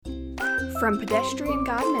From Pedestrian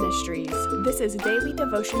God Ministries, this is Daily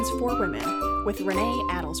Devotions for Women with Renee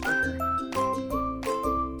Adelsberger.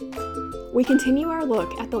 We continue our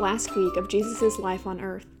look at the last week of Jesus' life on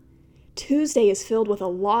earth. Tuesday is filled with a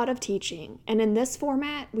lot of teaching, and in this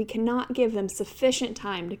format, we cannot give them sufficient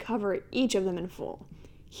time to cover each of them in full.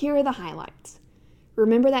 Here are the highlights.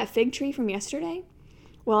 Remember that fig tree from yesterday?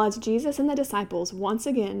 Well, as Jesus and the disciples once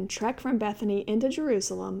again trek from Bethany into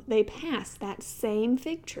Jerusalem, they pass that same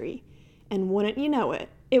fig tree. And wouldn't you know it,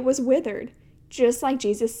 it was withered, just like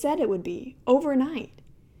Jesus said it would be, overnight.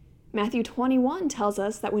 Matthew 21 tells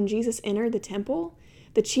us that when Jesus entered the temple,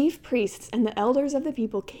 the chief priests and the elders of the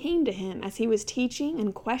people came to him as he was teaching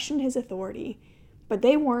and questioned his authority. But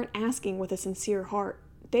they weren't asking with a sincere heart.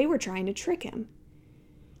 They were trying to trick him.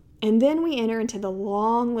 And then we enter into the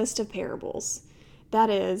long list of parables. That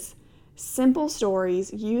is, simple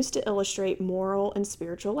stories used to illustrate moral and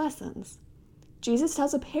spiritual lessons. Jesus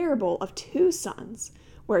tells a parable of two sons,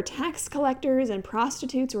 where tax collectors and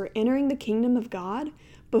prostitutes were entering the kingdom of God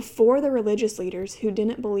before the religious leaders who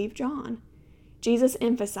didn't believe John. Jesus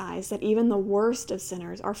emphasized that even the worst of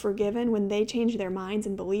sinners are forgiven when they change their minds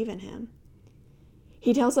and believe in him.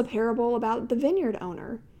 He tells a parable about the vineyard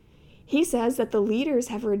owner. He says that the leaders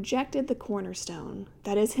have rejected the cornerstone,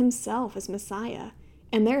 that is himself as Messiah,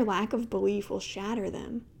 and their lack of belief will shatter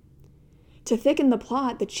them. To thicken the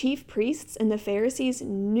plot, the chief priests and the Pharisees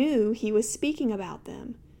knew he was speaking about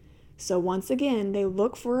them. So once again, they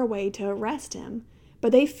look for a way to arrest him,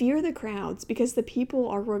 but they fear the crowds because the people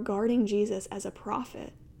are regarding Jesus as a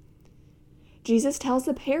prophet. Jesus tells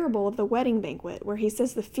the parable of the wedding banquet, where he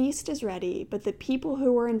says the feast is ready, but the people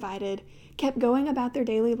who were invited kept going about their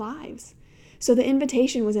daily lives. So the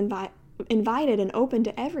invitation was invited and open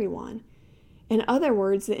to everyone. In other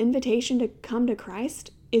words, the invitation to come to Christ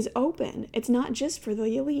is open. It's not just for the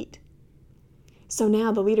elite. So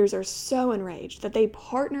now the leaders are so enraged that they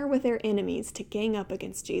partner with their enemies to gang up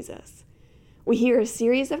against Jesus. We hear a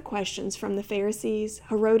series of questions from the Pharisees,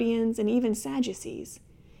 Herodians, and even Sadducees.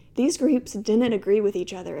 These groups didn't agree with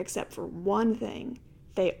each other except for one thing.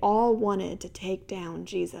 They all wanted to take down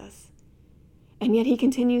Jesus. And yet he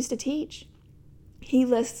continues to teach. He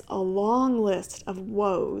lists a long list of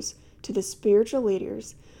woes to the spiritual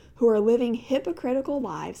leaders who are living hypocritical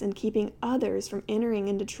lives and keeping others from entering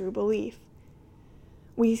into true belief.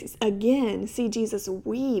 We again see Jesus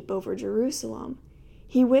weep over Jerusalem.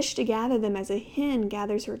 He wished to gather them as a hen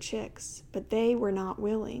gathers her chicks, but they were not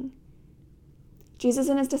willing. Jesus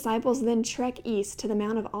and his disciples then trek east to the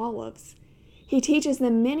Mount of Olives. He teaches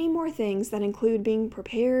them many more things that include being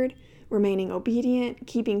prepared, remaining obedient,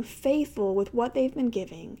 keeping faithful with what they've been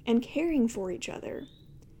giving, and caring for each other.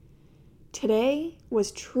 Today was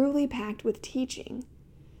truly packed with teaching.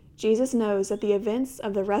 Jesus knows that the events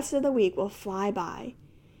of the rest of the week will fly by.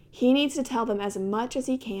 He needs to tell them as much as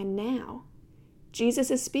he can now.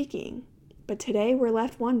 Jesus is speaking, but today we're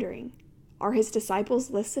left wondering, are his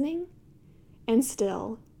disciples listening? And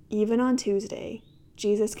still, even on Tuesday,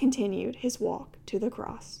 Jesus continued his walk to the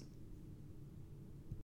cross.